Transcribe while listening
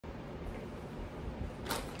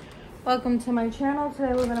Welcome to my channel.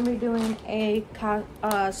 Today we're going to be doing a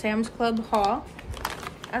Sam's Club haul.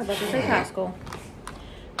 I was about to say Costco.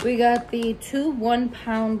 We got the 2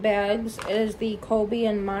 1-pound bags. It is the Colby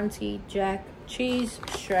and Monty Jack cheese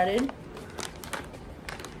shredded.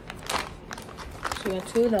 So we got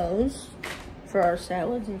 2 of those for our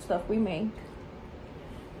salads and stuff we make.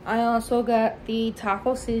 I also got the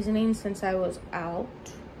taco seasoning since I was out.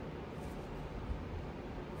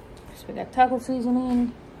 So we got taco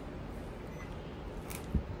seasoning.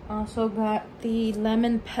 Also got the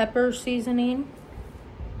lemon pepper seasoning.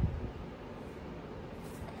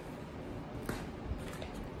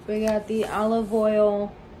 We got the olive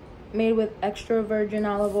oil made with extra virgin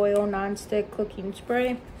olive oil non-stick cooking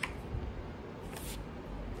spray.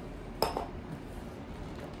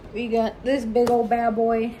 We got this big old bad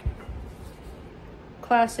boy,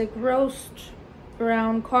 classic roast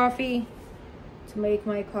ground coffee to make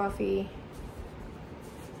my coffee,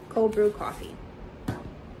 cold brew coffee.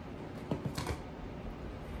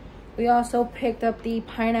 We also picked up the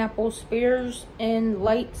pineapple spears in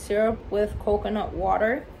light syrup with coconut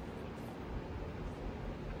water.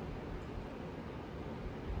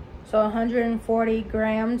 So 140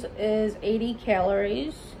 grams is 80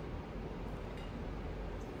 calories.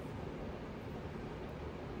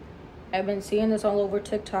 I've been seeing this all over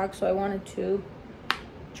TikTok, so I wanted to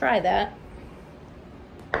try that.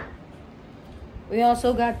 We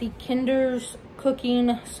also got the Kinder's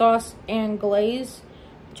cooking sauce and glaze.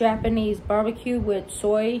 Japanese barbecue with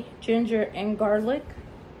soy, ginger, and garlic.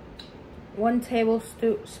 1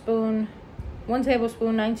 tablespoon,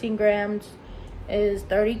 19 grams is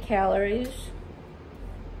 30 calories.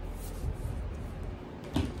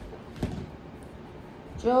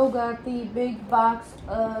 Joe got the big box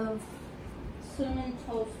of Cinnamon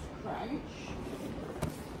Toast Crunch.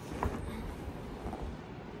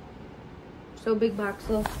 So big box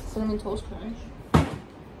of Cinnamon Toast Crunch.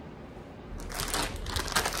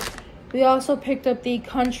 We also picked up the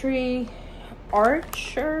Country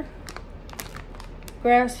Archer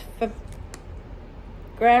grass-fed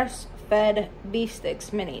beef sticks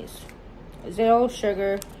minis. 0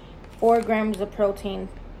 sugar, 4 grams of protein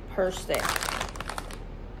per stick.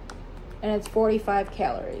 And it's 45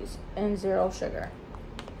 calories and 0 sugar.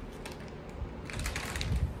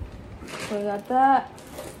 So we got that.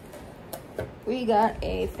 We got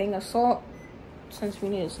a thing of salt since we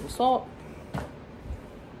needed some salt.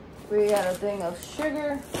 We got a thing of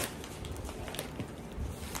sugar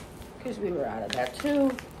because we were out of that too.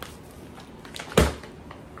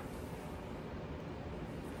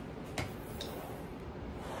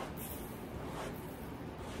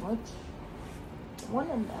 Which one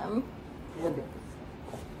of them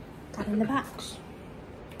got in the box?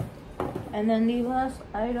 And then the last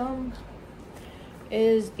item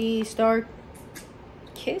is the Star-Kissed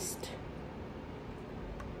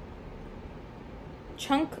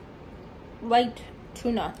chunk light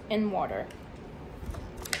tuna in water.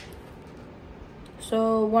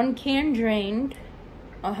 So 1 can drained,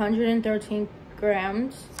 113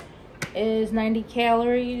 grams, is 90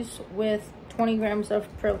 calories with 20 grams of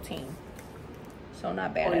protein. So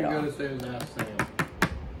not bad at all. All you gotta say is ask Sam,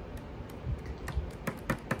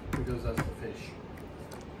 because that's the fish.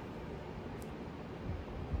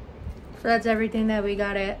 So that's everything that we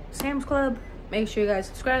got at Sam's Club. Make sure you guys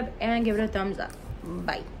subscribe and give it a thumbs up.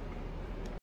 Bye.